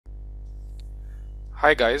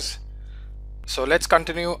Hi guys, so let's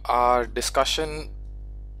continue our discussion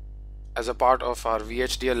as a part of our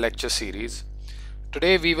VHDL lecture series.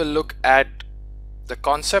 Today we will look at the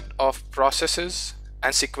concept of processes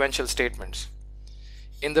and sequential statements.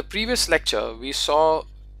 In the previous lecture we saw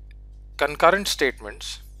concurrent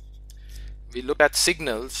statements, we looked at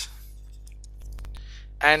signals,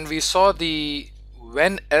 and we saw the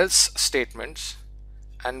when else statements,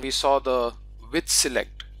 and we saw the with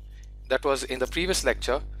select. That was in the previous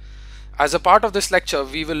lecture. As a part of this lecture,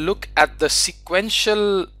 we will look at the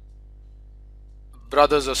sequential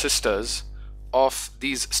brothers or sisters of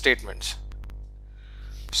these statements.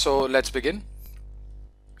 So let's begin.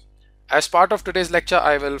 As part of today's lecture,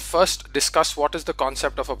 I will first discuss what is the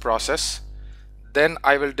concept of a process. Then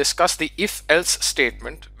I will discuss the if-else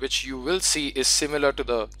statement, which you will see is similar to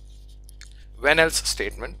the when-else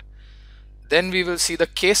statement. Then we will see the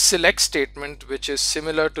case select statement, which is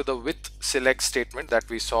similar to the with select statement that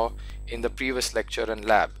we saw in the previous lecture and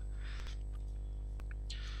lab.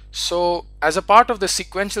 So as a part of the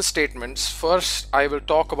sequential statements, first I will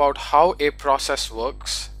talk about how a process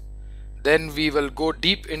works. Then we will go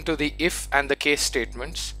deep into the if and the case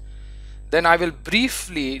statements. Then I will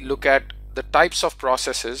briefly look at the types of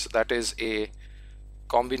processes, that is a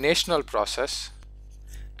combinational process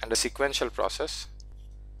and a sequential process.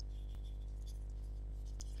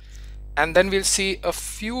 And then we'll see a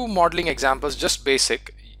few modeling examples, just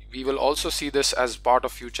basic. We will also see this as part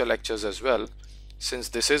of future lectures as well, since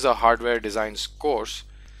this is a hardware designs course.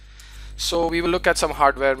 So we will look at some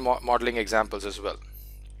hardware modeling examples as well.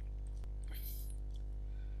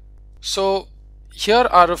 So here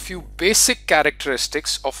are a few basic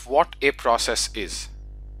characteristics of what a process is.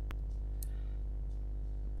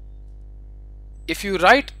 If you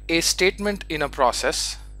write a statement in a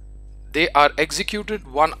process, they are executed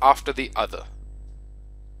one after the other.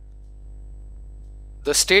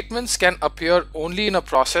 The statements can appear only in a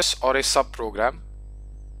process or a subprogram.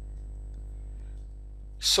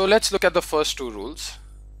 So let's look at the first two rules.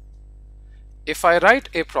 If I write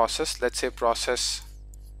a process, let's say process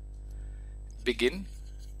begin,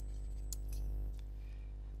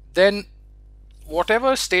 then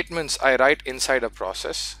whatever statements I write inside a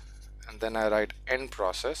process, and then I write end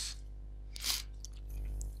process,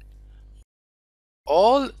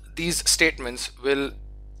 all these statements will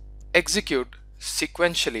execute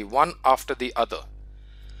sequentially one after the other.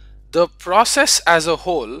 The process as a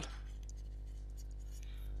whole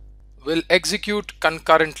will execute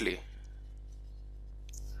concurrently.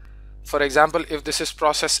 For example, if this is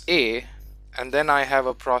process A and then I have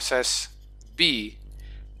a process B,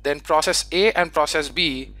 then process A and process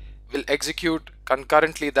B will execute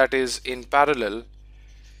concurrently, that is in parallel,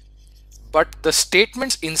 but the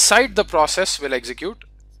statements inside the process will execute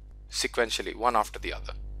sequentially one after the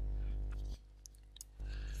other.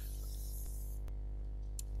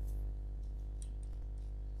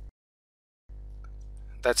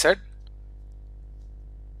 That said,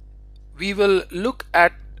 we will look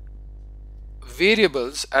at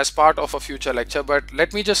variables as part of a future lecture, but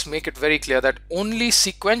let me just make it very clear that only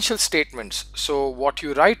sequential statements, so what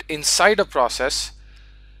you write inside a process,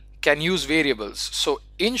 can use variables. So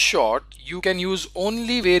in short, you can use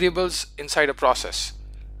only variables inside a process.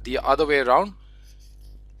 The other way around,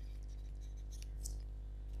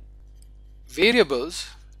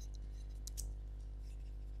 variables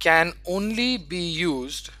can only be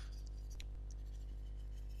used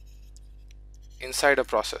inside a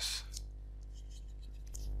process.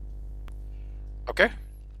 Okay?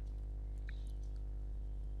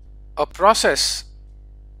 A process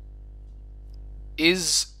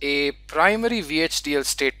is a primary VHDL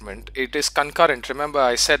statement. It is concurrent. Remember,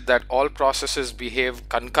 I said that all processes behave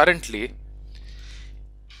concurrently.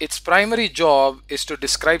 Its primary job is to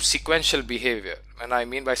describe sequential behavior. And I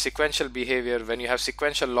mean by sequential behavior, when you have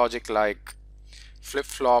sequential logic like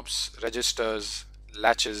flip-flops, registers,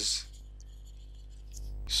 latches.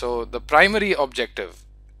 So the primary objective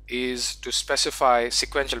is to specify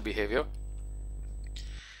sequential behavior.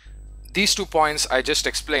 These 2 points I just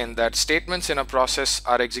explained, that statements in a process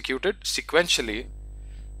are executed sequentially,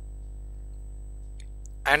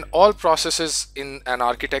 and all processes in an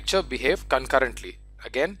architecture behave concurrently.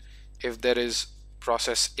 Again, if there is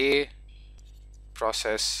process A,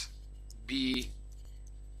 process B,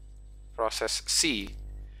 process C,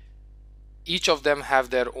 each of them have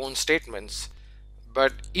their own statements,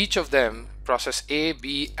 but each of them, process A,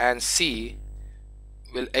 B and C,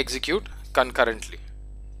 will execute concurrently.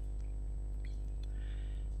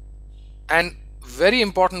 And very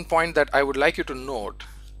important point that I would like you to note,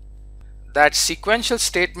 that sequential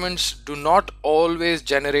statements do not always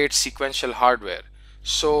generate sequential hardware.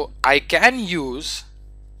 So I can use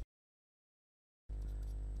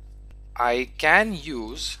I can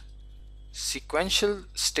use sequential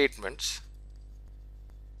statements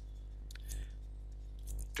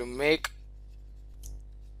to make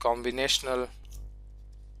combinational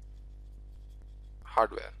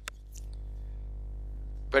hardware.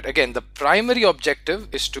 But again, the primary objective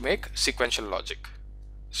is to make sequential logic.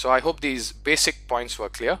 So I hope these basic points were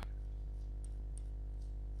clear.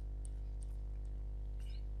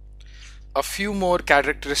 A few more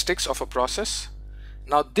characteristics of a process.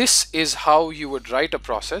 Now this is how you would write a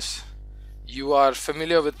process. You are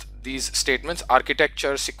familiar with these statements: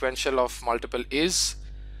 architecture, sequential of multiple is.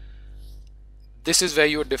 This is where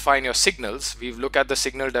you would define your signals. We've looked at the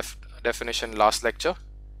signal definition last lecture.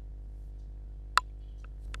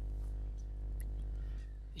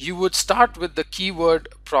 You would start with the keyword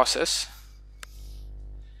process.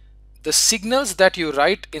 The signals that you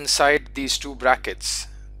write inside these two brackets,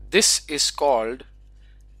 this is called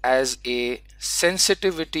as a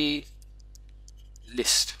sensitivity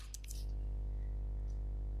list.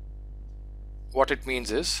 What it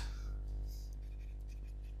means is,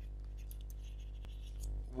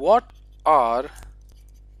 what are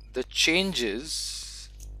the changes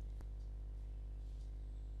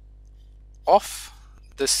of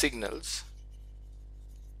the signals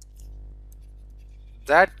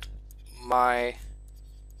that my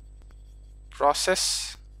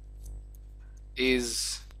process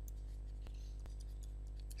is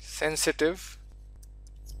sensitive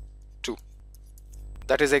to.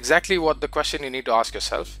 That is exactly what the question you need to ask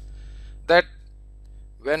yourself, that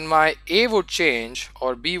when my A would change,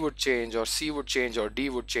 or B would change, or C would change, or D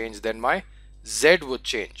would change, then my Z would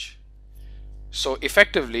change. So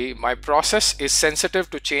effectively, my process is sensitive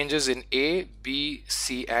to changes in A, B,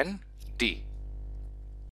 C, and D.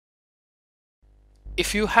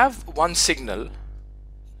 If you have one signal,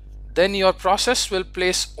 then your process will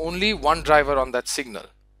place only one driver on that signal.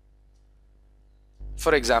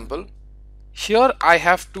 For example, here I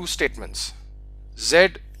have two statements.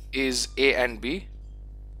 Z is A and B.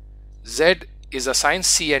 Z is assigned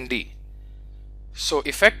C and D. So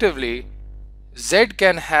effectively, Z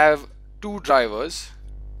can have two drivers,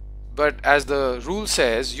 but as the rule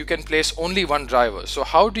says, you can place only one driver. So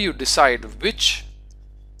how do you decide which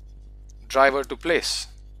driver to place?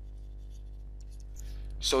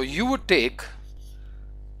 So you would take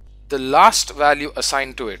the last value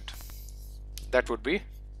assigned to it. That would be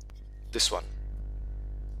this one.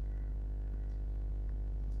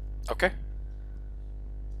 Okay.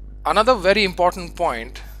 Another very important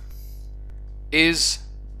point is,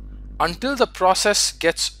 until the process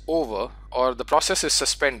gets over or the process is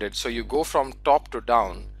suspended, so you go from top to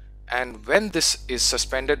down, and when this is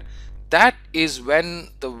suspended, that is when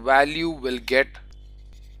the value will get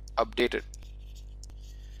updated.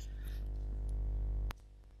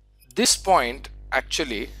 This point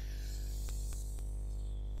actually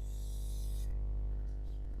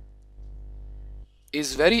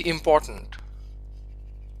is very important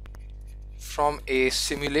from a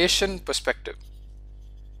simulation perspective.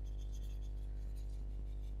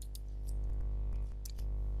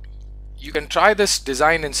 You can try this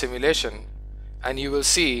design in simulation and you will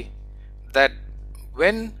see that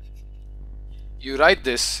when you write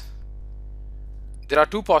this, there are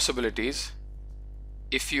two possibilities.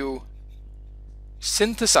 If you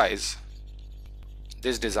synthesize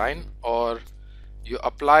this design, or you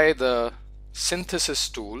apply the synthesis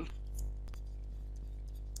tool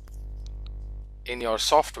in your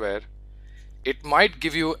software, it might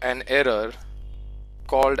give you an error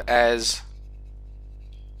called as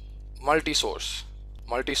multi-source.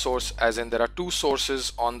 Multi-source as in there are two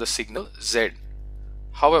sources on the signal Z.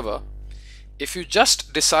 However, if you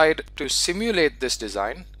just decide to simulate this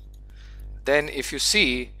design, then if you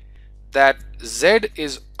see that Z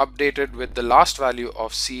is updated with the last value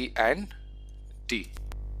of C and D,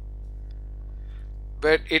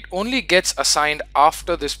 but it only gets assigned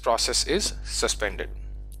after this process is suspended.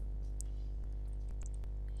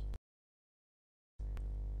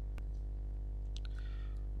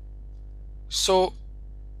 So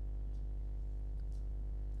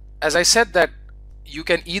as I said, that you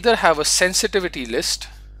can either have a sensitivity list,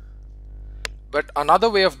 but another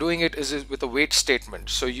way of doing it is with a wait statement.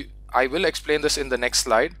 So I will explain this in the next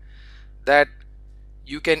slide, that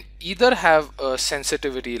you can either have a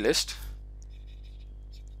sensitivity list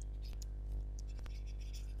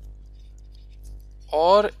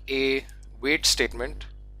or a wait statement.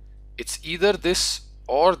 It's either this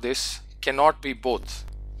or this, cannot be both.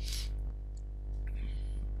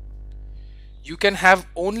 You can have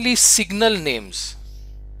only signal names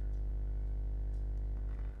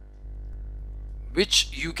which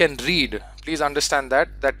you can read. Please understand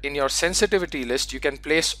that in your sensitivity list you can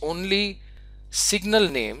place only signal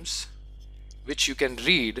names which you can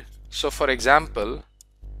read. So for example,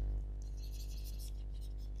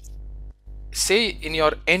 say in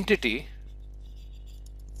your entity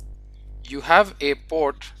you have a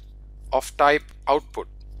port of type output.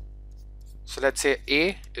 So let's say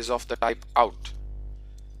A is of the type out,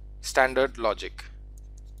 standard logic.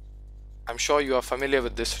 I'm sure you are familiar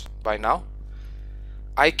with this by now.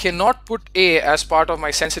 I cannot put A as part of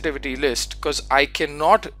my sensitivity list because I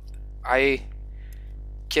cannot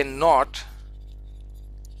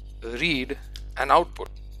read an output.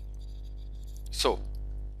 So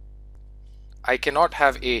I cannot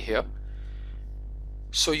have A here.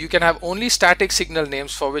 So you can have only static signal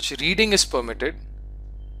names for which reading is permitted,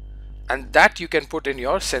 and that you can put in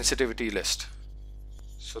your sensitivity list.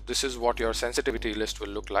 So this is what your sensitivity list will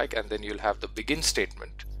look like, and then you'll have the begin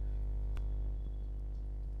statement.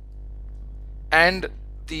 And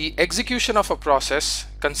the execution of a process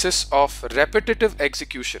consists of repetitive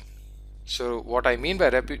execution. So what I mean by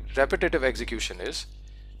repetitive execution is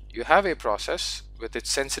you have a process with its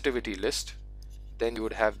sensitivity list, then you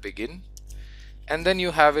would have begin, and then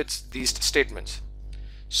you have these statements.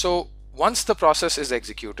 So once the process is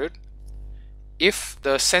executed, if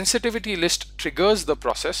the sensitivity list triggers the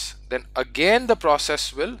process, then again the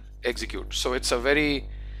process will execute. So it's a very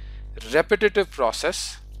repetitive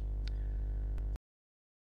process.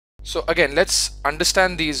 So again, let's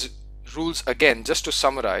understand these rules again just to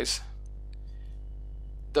summarize.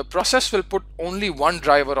 The process will put only one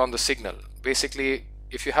driver on the signal. Basically,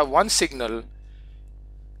 if you have one signal,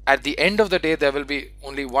 at the end of the day there will be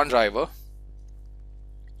only one driver.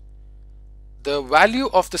 The value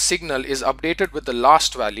of the signal is updated with the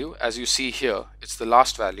last value. As you see here, it's the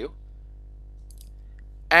last value,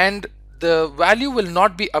 and the value will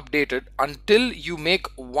not be updated until you make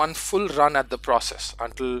one full run at the process,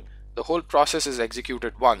 until the whole process is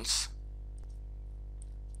executed once.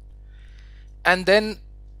 And then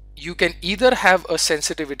you can either have a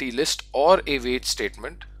sensitivity list or a wait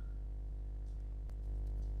statement.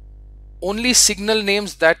 Only signal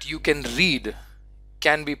names that you can read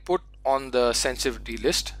can be put on the sensitivity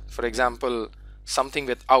list. For example, something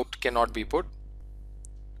with out cannot be put.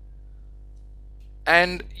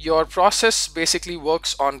 And your process basically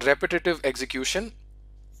works on repetitive execution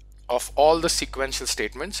of all the sequential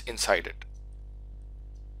statements inside it.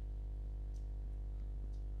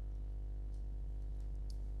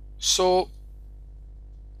 So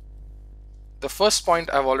the first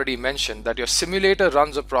point I've already mentioned, that your simulator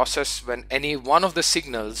runs a process when any one of the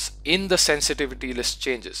signals in the sensitivity list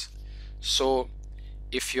changes. So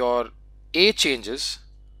if your A changes,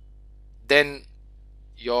 then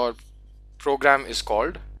your program is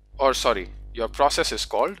called, or sorry, your process is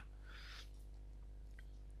called.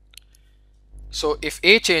 So if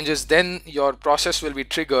A changes, then your process will be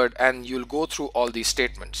triggered and you'll go through all these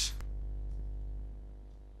statements.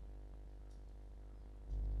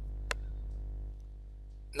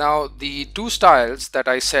 Now the two styles that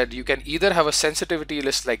I said, you can either have a sensitivity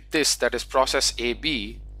list like this, that is process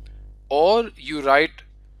AB, or you write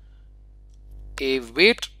a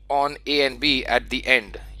wait on A and B at the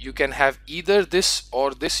end. You can have either this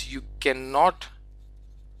or this. You cannot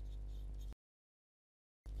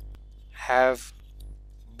have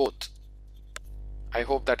both. I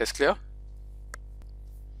hope that is clear.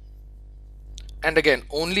 And again,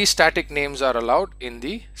 only static names are allowed in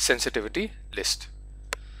the sensitivity list.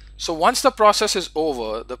 So once the process is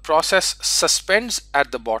over, the process suspends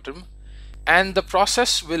at the bottom and the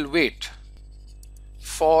process will wait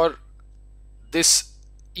for this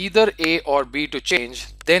either A or B to change,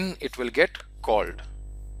 then it will get called.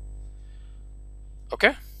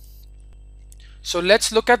 Okay? So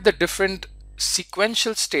let's look at the different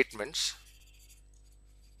sequential statements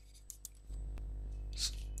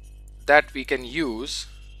that we can use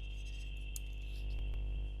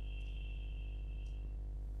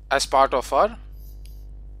as part of our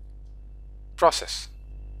process.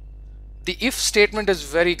 The if statement is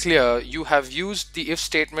very clear. You have used the if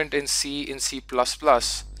statement in C, in C++.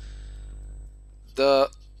 The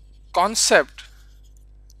concept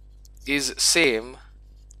is same,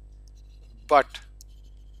 but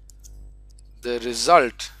the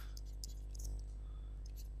result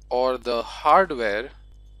or the hardware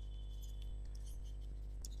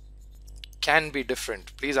can be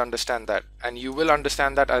different. Please understand that, and you will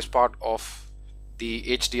understand that as part of the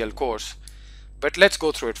HDL course. But let's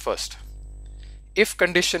go through it first. If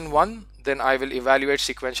condition 1, then I will evaluate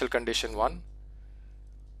sequential condition 1.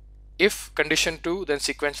 If condition 2, then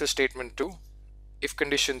sequential statement 2. If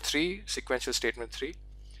condition 3, sequential statement 3.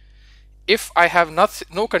 If I have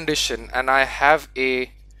no condition and I have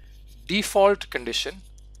a default condition,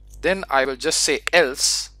 then I will just say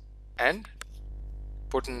else and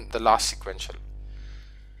put in the last sequential.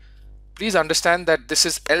 Please understand that this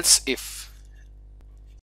is else if.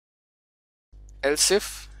 Else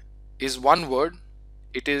if is one word.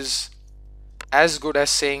 It is as good as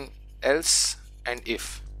saying else and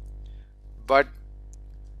if. But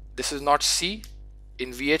this is not C.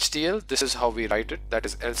 In VHDL, this is how we write it. That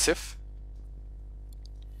is else if.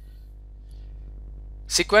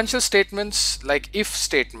 Sequential statements like if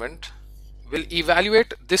statement will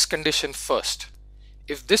evaluate this condition first.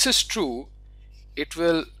 If this is true, it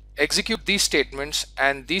will execute these statements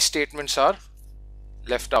and these statements are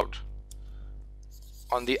left out.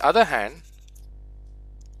 On the other hand,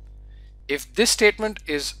 if this statement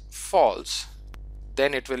is false,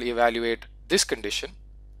 then it will evaluate this condition.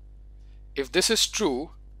 If this is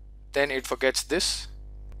true, then it forgets this.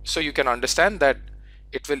 So you can understand that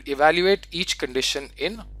it will evaluate each condition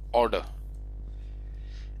in order.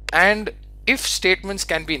 And if statements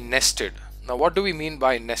can be nested. Now what do we mean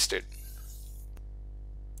by nested?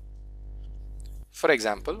 For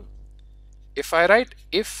example, if I write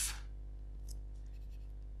if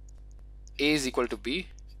A is equal to B,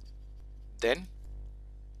 then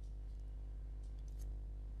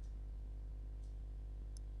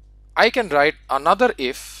I can write another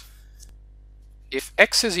if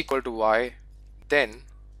X is equal to Y, then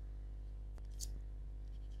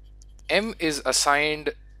M is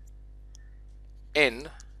assigned N,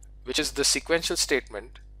 which is the sequential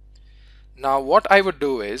statement. Now what I would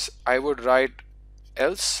do is I would write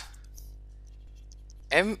else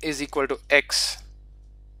M is equal to X,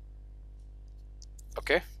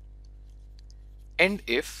 okay, and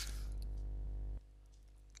if.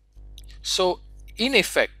 So in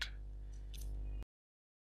effect,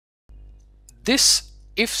 this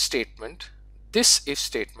if statement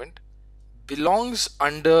belongs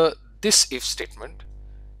under this if statement,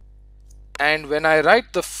 and when I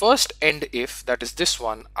write the first end if, that is this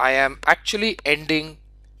one, I am actually ending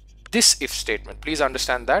this if statement. Please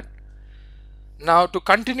understand that. Now to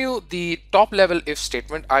continue the top level if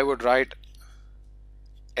statement, I would write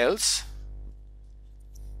else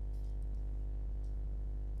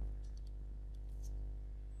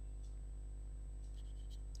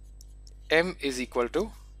M is equal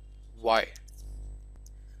to Y,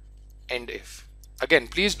 end if. Again,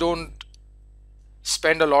 please don't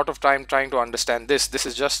spend a lot of time trying to understand this. This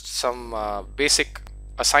is just some basic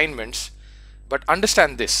assignments, but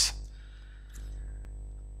understand this.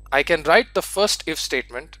 I can write the first if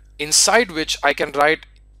statement, inside which I can write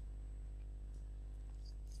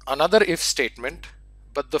another if statement,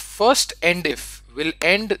 but the first end if will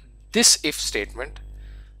end this if statement.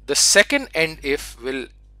 The second end if will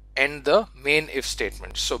end the main if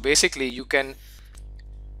statement. So basically you can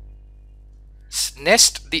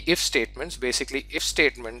nest the if statements. Basically if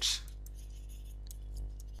statements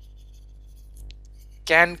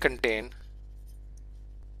can contain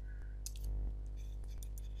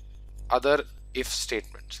other if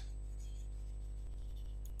statements.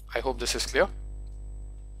 I hope this is clear.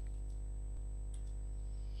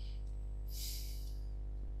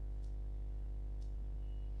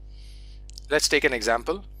 Let's take an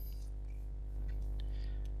example.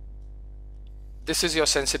 This is your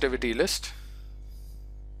sensitivity list.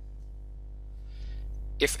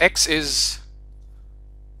 If X is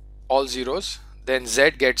all zeros, then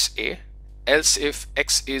Z gets A. Else if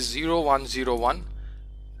X is 0, 1, 0, 1,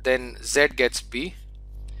 then Z gets B.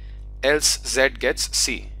 Else Z gets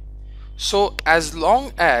C. So as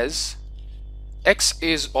long as X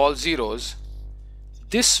is all zeros,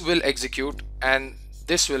 this will execute and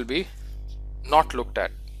this will be not looked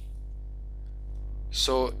at.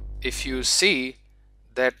 So if you see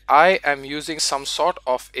that I am using some sort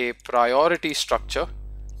of a priority structure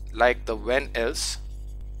like the when else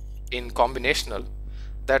in combinational,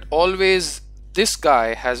 that always this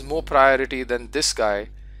guy has more priority than this guy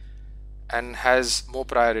and has more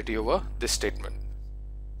priority over this statement.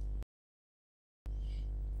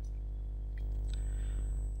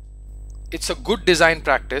 It's a good design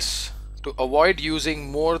practice to avoid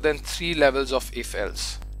using more than 3 levels of if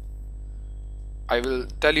else. I will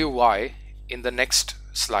tell you why in the next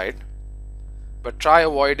slide, but try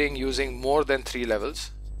avoiding using more than 3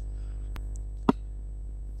 levels.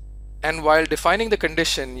 And while defining the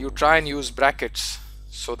condition, you try and use brackets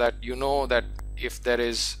so that you know that if there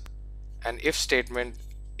is an if statement,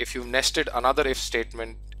 if you nested another if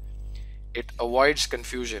statement, it avoids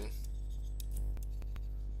confusion.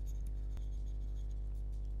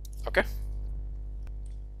 Okay.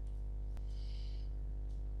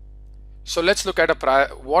 So let's look at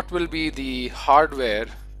what will be the hardware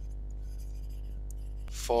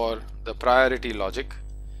for the priority logic.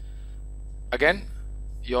 Again,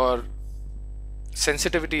 your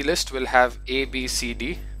sensitivity list will have A, B, C,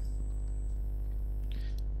 D.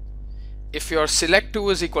 If your select 2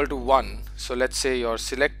 is equal to 1, so let's say your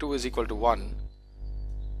select 2 is equal to 1,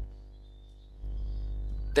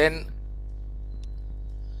 then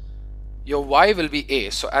your Y will be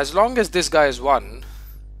A. So as long as this guy is 1,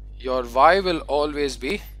 your Y will always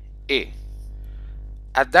be A.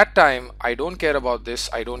 At that time, I don't care about this,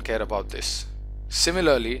 I don't care about this.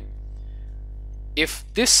 Similarly, if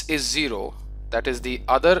this is 0, that is the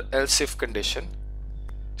other else if condition.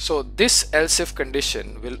 So this else if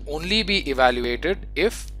condition will only be evaluated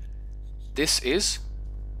if this is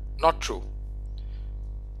not true.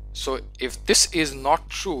 So if this is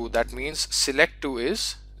not true, that means select 2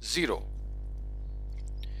 is 0.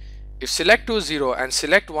 If select 2 is 0 and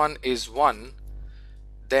select 1 is 1,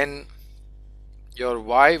 then your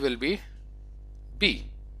Y will be B.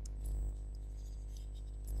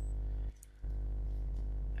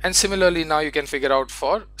 And similarly, now you can figure out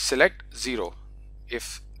for select 0.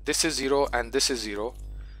 If this is 0 and this is 0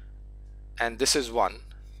 and this is 1,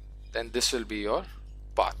 then this will be your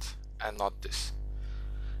path and not this.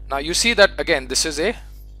 Now you see that again, this is a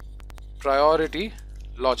priority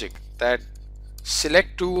logic, that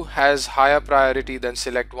select 2 has higher priority than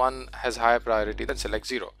select 1 has higher priority than select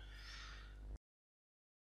 0.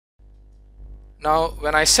 Now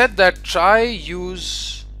when I said that try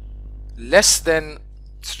use less than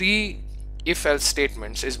 3 if else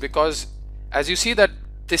statements, is because as you see that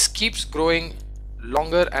this keeps growing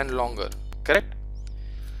longer and longer, correct?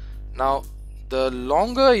 Now the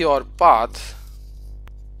longer your path,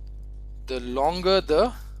 the longer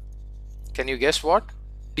the, can you guess what?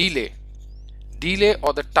 Delay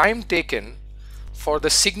or the time taken for the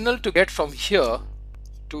signal to get from here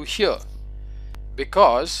to here,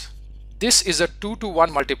 because this is a 2 to 1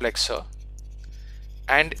 multiplexer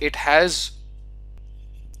and it has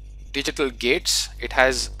digital gates, it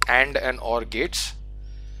has AND and OR gates.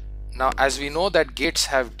 Now as we know that gates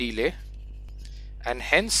have delay, and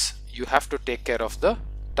hence you have to take care of the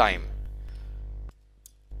time.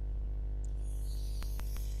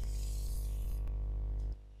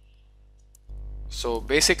 So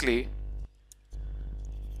basically,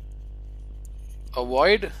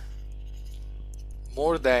 avoid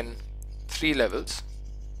more than 3 levels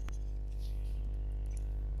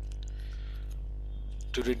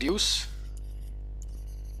to reduce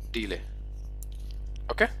delay.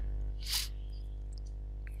 Okay?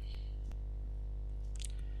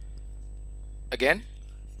 Again,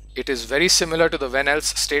 it is very similar to the when else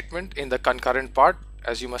statement in the concurrent part,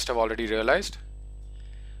 as you must have already realized.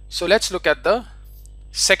 So let's look at the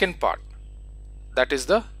second part, that is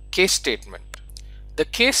the case statement. The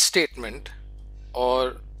case statement,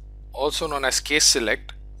 or also known as case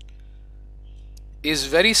select, is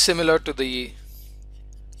very similar to the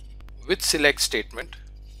with select statement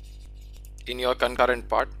in your concurrent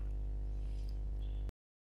part.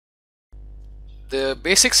 The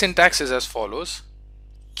basic syntax is as follows.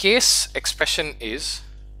 Case expression is,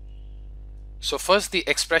 so first the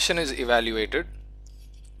expression is evaluated,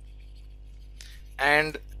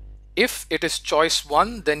 and if it is choice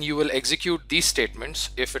 1, then you will execute these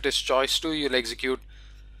statements. If it is choice 2, you'll execute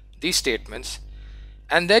these statements,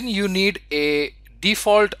 and then you need a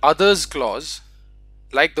default others clause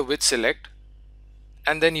like the with select,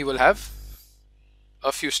 and then you will have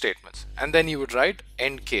a few statements, and then you would write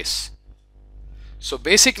end case. So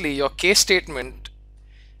basically your case statement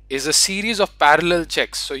is a series of parallel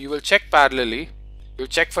checks. So you will check parallelly, you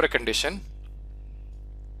check for a condition,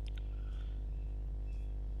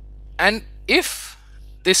 and if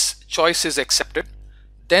this choice is accepted,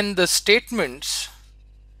 then the statements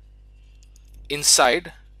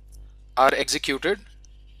inside are executed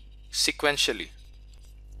sequentially.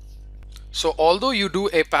 So although you do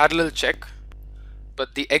a parallel check,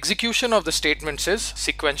 but the execution of the statements is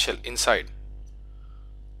sequential inside.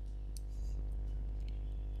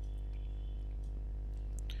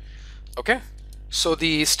 Okay, so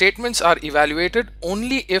the statements are evaluated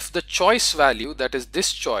only if the choice value, that is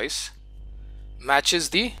this choice, matches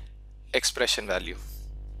the expression value.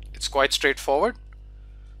 It's quite straightforward.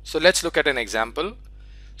 So let's look at an example.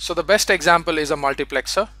 So the best example is a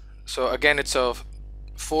multiplexer. So again, it's a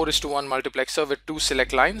 4:1 multiplexer with 2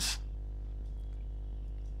 select lines.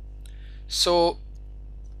 So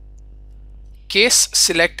case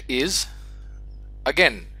select is,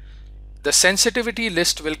 again, the sensitivity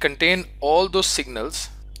list will contain all those signals.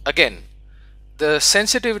 Again, the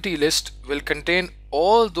sensitivity list will contain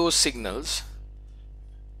all those signals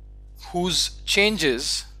whose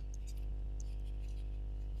changes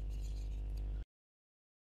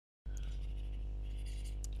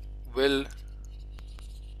will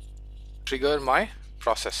trigger my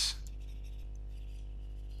process.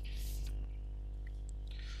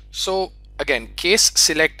 So again, case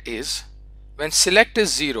select is when select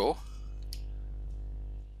is 0,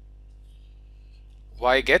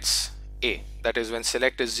 y gets A. That is, when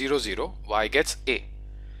select is 0, 0, y gets A.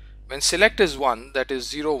 When select is 1, that is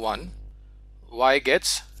 0, 1, y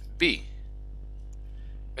gets B.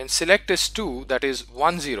 When select is 2, that is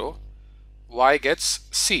 1, 0, y gets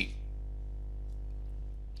C.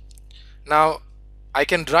 Now I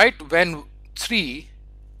can write when 3,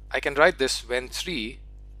 I can write this when 3,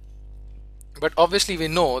 but obviously we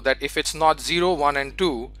know that if it's not 0, 1 and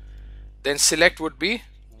 2, then select would be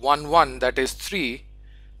 1, 1, that is 3,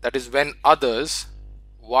 that is when others,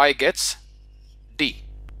 y gets D.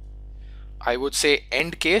 I would say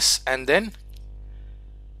end case and then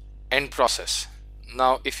end process.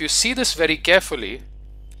 Now if you see this very carefully,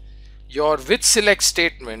 your with select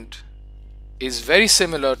statement is very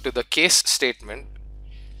similar to the case statement,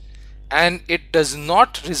 and it does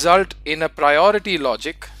not result in a priority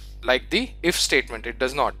logic like the if statement. It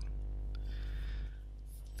does not.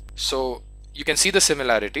 So you can see the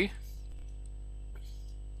similarity.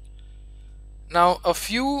 Now a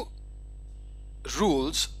few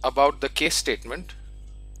rules about the case statement.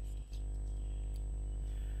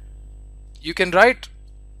 You can write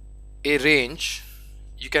a range,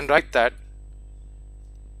 you can write that,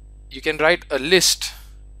 you can write a list.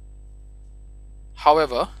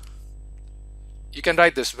 However, you can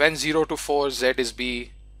write this when 0 to 4 Z is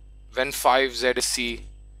B, when 5 Z is C,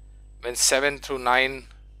 when 7 through 9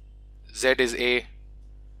 Z is A.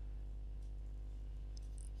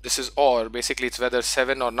 This is OR, basically it's whether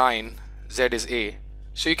 7 or 9 Z is A.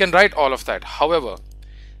 So you can write all of that. However,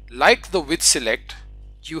 like the with select,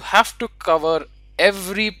 you have to cover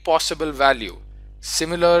every possible value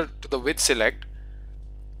similar to the with select,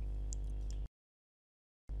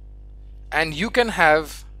 and you can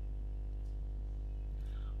have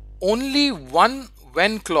only one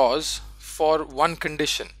when clause for one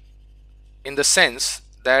condition, in the sense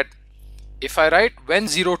that if I write when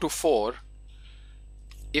 0 to 4,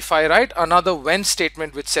 if I write another when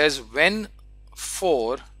statement which says when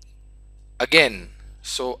 4 again,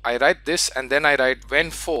 so I write this and then I write when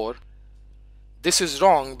 4, this is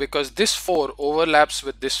wrong because this 4 overlaps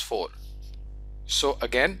with this 4. So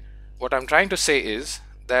again, what I'm trying to say is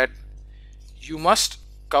that you must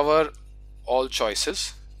cover all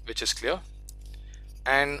choices, which is clear,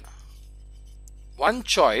 and one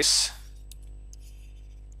choice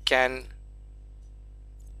can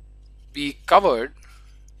be covered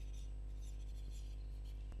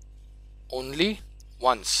only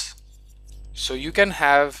once. So you can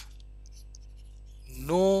have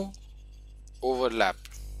no overlap.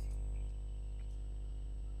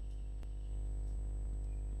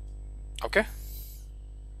 Okay.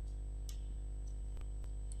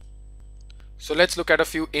 So let's look at a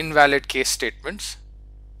few invalid case statements.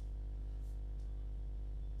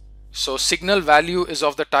 So signal value is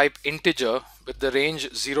of the type integer with the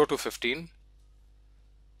range 0 to 15,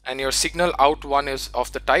 and your signal out 1 is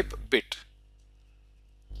of the type bit.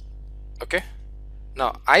 Okay.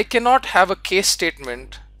 Now I cannot have a case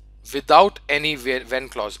statement without any when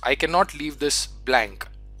clause. I cannot leave this blank.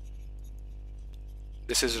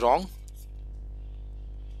 This is wrong.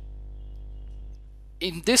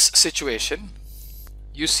 In this situation,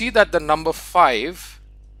 you see that the number 5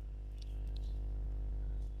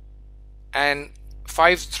 and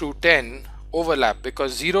 5 through 10 overlap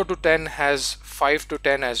because 0 to 10 has 5 to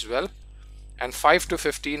 10 as well, and 5 to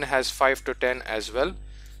 15 has 5 to 10 as well.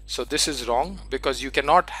 So this is wrong because you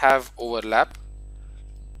cannot have overlap.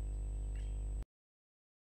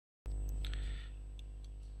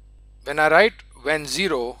 When I write when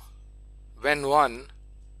 0, when 1,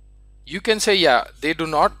 you can say yeah, they do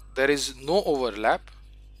not, there is no overlap,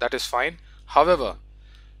 that is fine. However,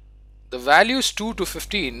 the values 2 to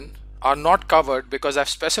 15 are not covered because I've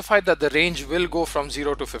specified that the range will go from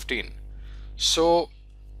 0 to 15. So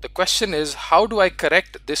the question is, how do I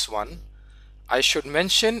correct this one? I should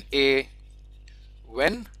mention a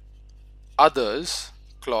when others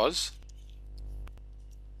clause,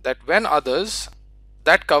 that when others,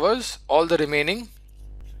 that covers all the remaining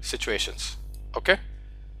situations. Okay,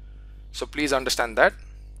 so please understand that.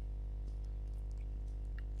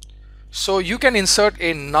 So you can insert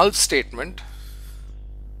a null statement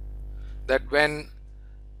that when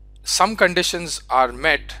some conditions are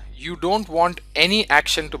met, you don't want any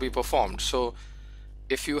action to be performed. So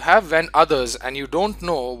if you have when others and you don't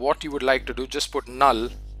know what you would like to do, just put null,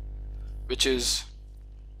 which is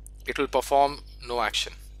it will perform no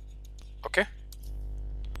action. Okay,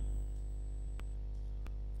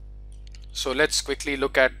 so let's quickly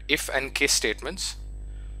look at if and case statements.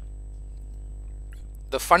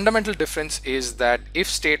 The fundamental difference is that if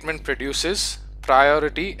statement produces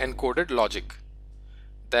priority encoded logic,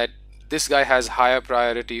 that this guy has higher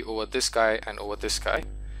priority over this guy and over this guy,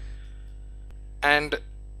 and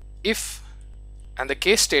if and the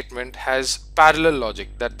case statement has parallel logic,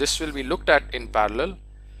 that this will be looked at in parallel.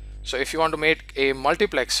 So if you want to make a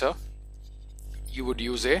multiplexer, you would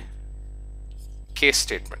use a case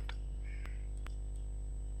statement.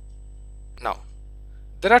 Now,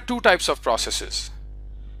 there are two types of processes.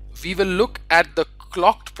 We will look at the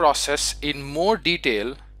clocked process in more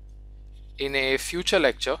detail in a future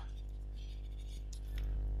lecture,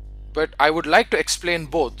 but I would like to explain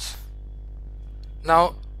both.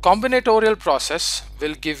 Now, combinatorial process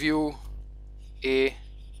will give you a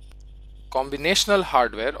combinational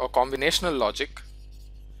hardware or combinational logic.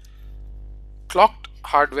 Clocked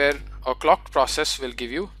hardware or clocked process will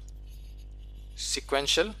give you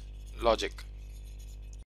sequential logic.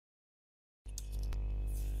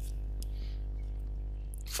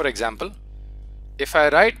 For example, if I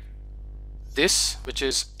write this, which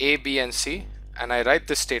is A, B and C, and I write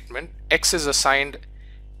this statement, X is assigned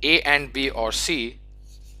A and B or C,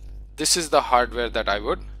 this is the hardware that I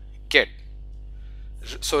would get.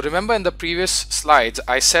 So remember, in the previous slides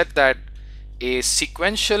I said that a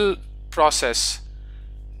sequential process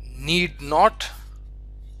need not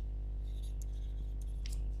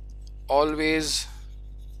always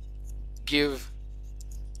give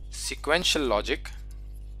sequential logic.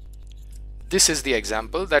 This is the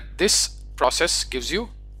example that this process gives you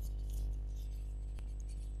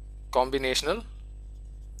combinational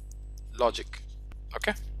logic.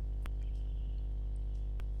 Okay.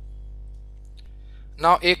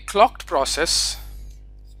 Now, a clocked process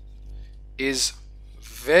is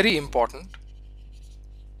very important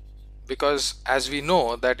because, as we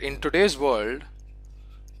know, that in today's world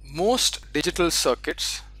most digital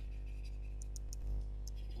circuits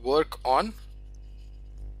work on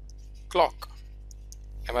clock.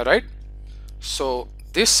 Am I right? So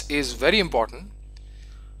this is very important.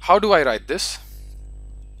 How do I write this?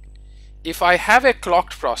 If I have a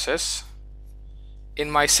clocked process, in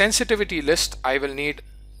my sensitivity list I will need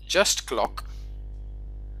just clock.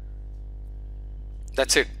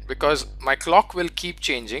 That's it, because my clock will keep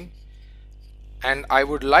changing and I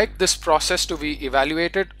would like this process to be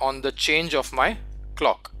evaluated on the change of my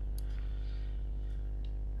clock.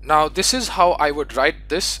 Now, this is how I would write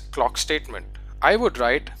this clock statement. I would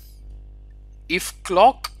write, if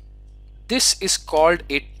clock, this is called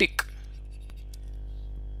a tick.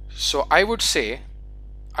 So I would say,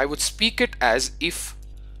 I would speak it as if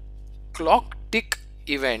clock tick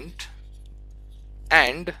event,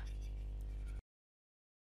 and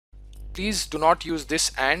please do not use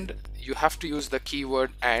this and, you have to use the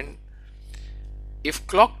keyword and. If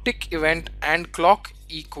clock tick event and clock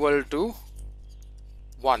equal to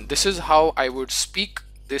 1, this is how I would speak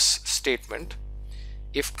this statement.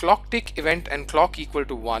 If clock tick event and clock equal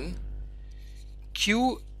to 1,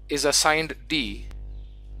 Q is assigned D,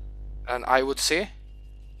 and I would say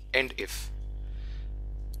end if.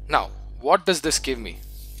 Now, what does this give me?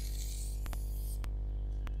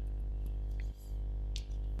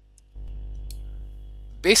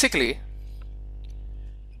 Basically,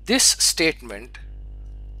 this statement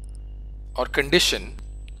or condition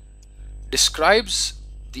describes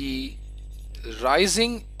the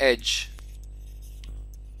rising edge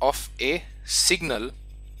of a signal.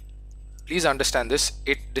 Please understand this.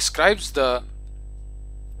 It describes the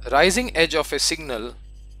rising edge of a signal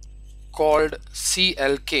called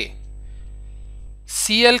CLK.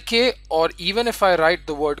 CLK, or even if I write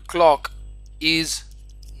the word clock, is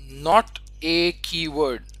not a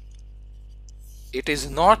keyword. It is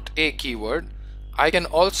not a keyword. I can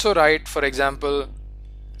also write, for example,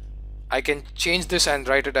 I can change this and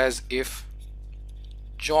write it as if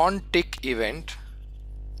John tick event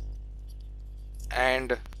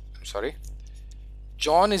and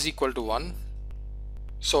John is equal to 1.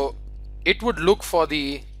 So it would look for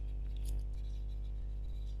the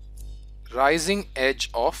rising edge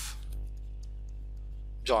of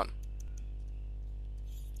John.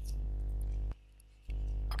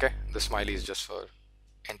 Okay, the smiley is just for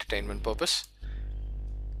entertainment purpose.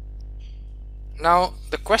 Now,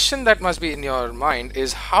 the question that must be in your mind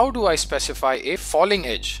is, how do I specify a falling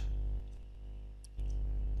edge?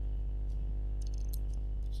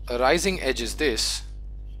 A rising edge is this.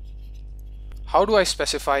 How do I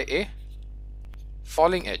specify a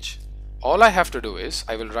falling edge? All I have to do is,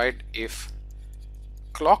 I will write if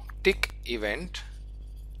clock tick event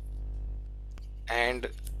and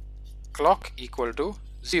clock equal to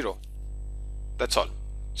 0. That's all.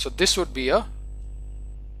 So this would be a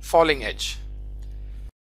falling edge.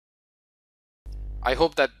 I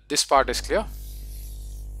hope that this part is clear.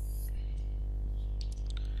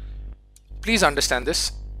 Please understand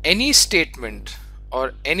this. Any statement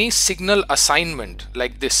or any signal assignment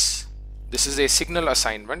like this is a signal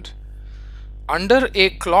assignment under a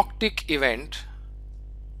clock tick event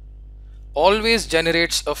always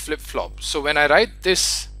generates a flip-flop. So when I write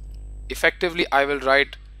this, effectively I will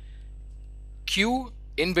write Q,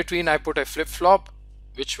 in between I put a flip-flop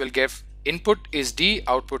which will give input is D,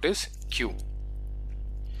 output is Q.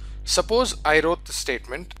 Suppose I wrote the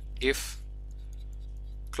statement if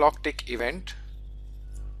clock tick event,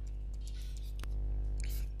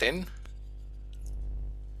 then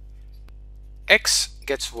X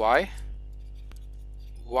gets Y,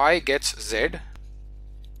 Y gets Z,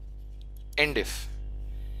 end if.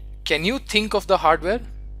 Can you think of the hardware?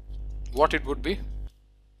 What it would be?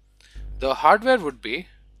 The hardware would be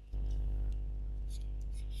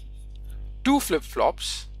two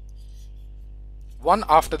flip-flops, one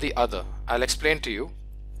after the other. I'll explain to you.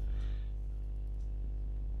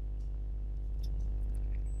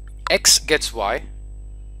 X gets Y,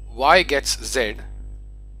 Y gets Z.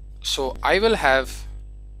 So I will have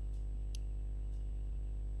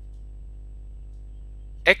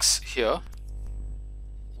X here,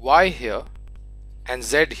 Y here, and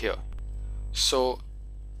Z here. So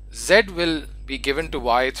Z will be given to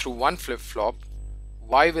Y through one flip-flop,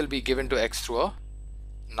 Y will be given to X through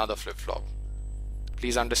another flip-flop.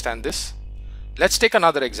 Please understand this. Let's take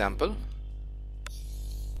another example.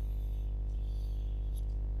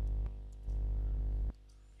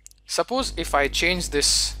 Suppose if I change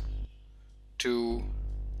this to,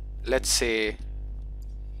 let's say,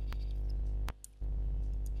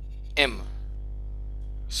 M.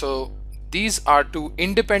 So these are two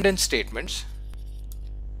independent statements.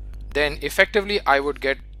 Then effectively I would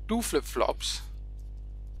get two flip-flops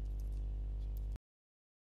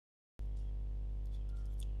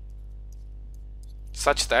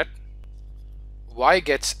such that Y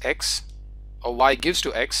gets X, or Y gives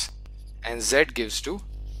to X, and Z gives to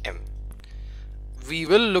M. We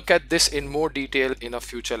will look at this in more detail in a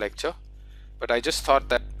future lecture, but I just thought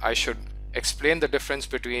that I should explain the difference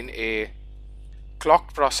between a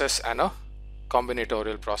clocked process and a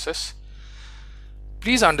combinatorial process.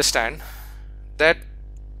 Please understand that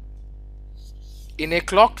in a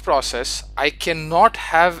clocked process I cannot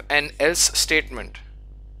have an else statement.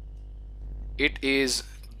 It is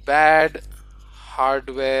bad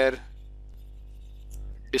hardware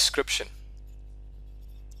description.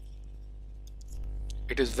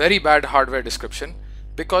 It is very bad hardware description,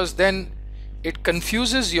 because then it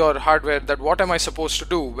confuses your hardware that what am I supposed to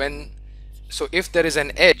do when, so if there is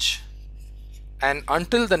an edge and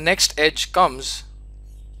until the next edge comes,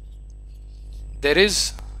 there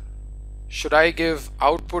is, should I give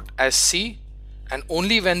output as C, and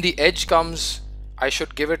only when the edge comes I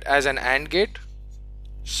should give it as an AND gate?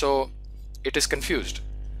 So it is confused.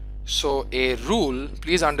 So a rule,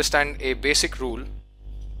 please understand a basic rule,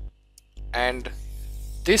 and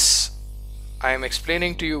this I am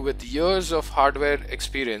explaining to you with years of hardware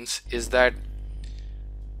experience, is that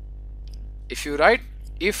if you write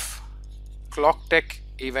if clock tick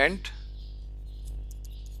event,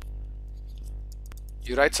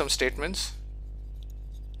 you write some statements,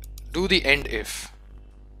 do the end if.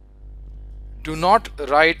 Do not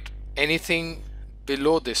write anything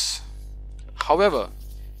below this. However,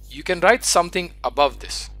 you can write something above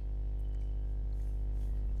this.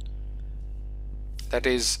 That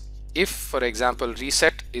is, if for example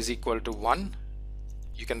reset is equal to 1,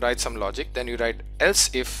 you can write some logic, then you write else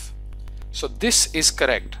if. So this is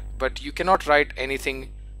correct, but you cannot write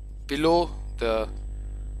anything below the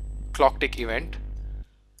clock tick event.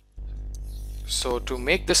 So to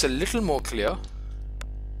make this a little more clear,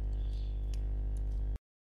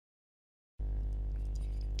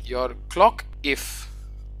 your clock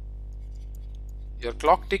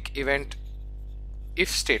tick event if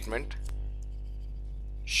statement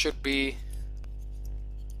should be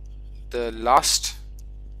the last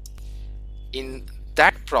in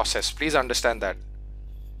that process. Please understand that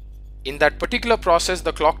in that particular process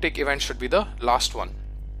the clock tick event should be the last one.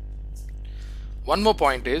 One more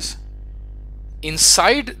point is,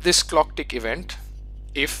 inside this clock tick event,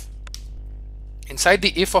 if inside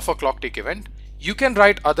the if of a clock tick event, you can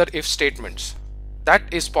write other if statements.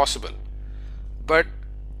 That is possible, but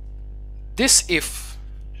this if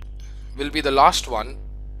will be the last one.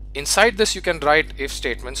 Inside this you can write if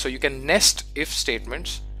statements, so you can nest if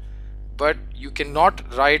statements, but you cannot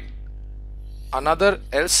write another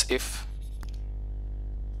else if.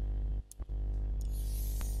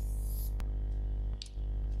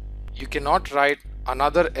 You cannot write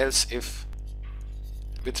another else if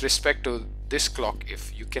with respect to this clock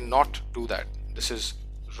if. You cannot do that. This is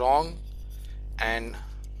wrong and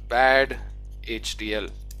bad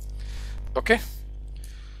HDL. Okay,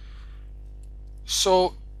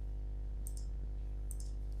 so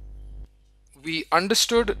we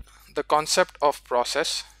understood the concept of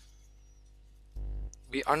process,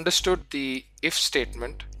 we understood the if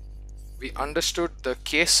statement, we understood the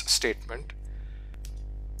case statement,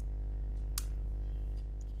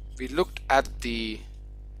 we looked at the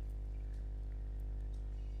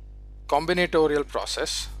combinatorial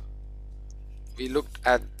process, we looked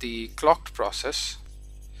at the clocked process.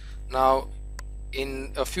 Now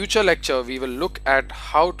in a future lecture we will look at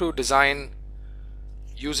how to design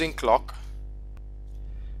using clock.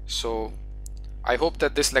 So I hope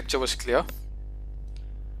that this lecture was clear.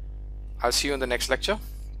 I'll see you in the next lecture.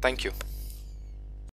 Thank you.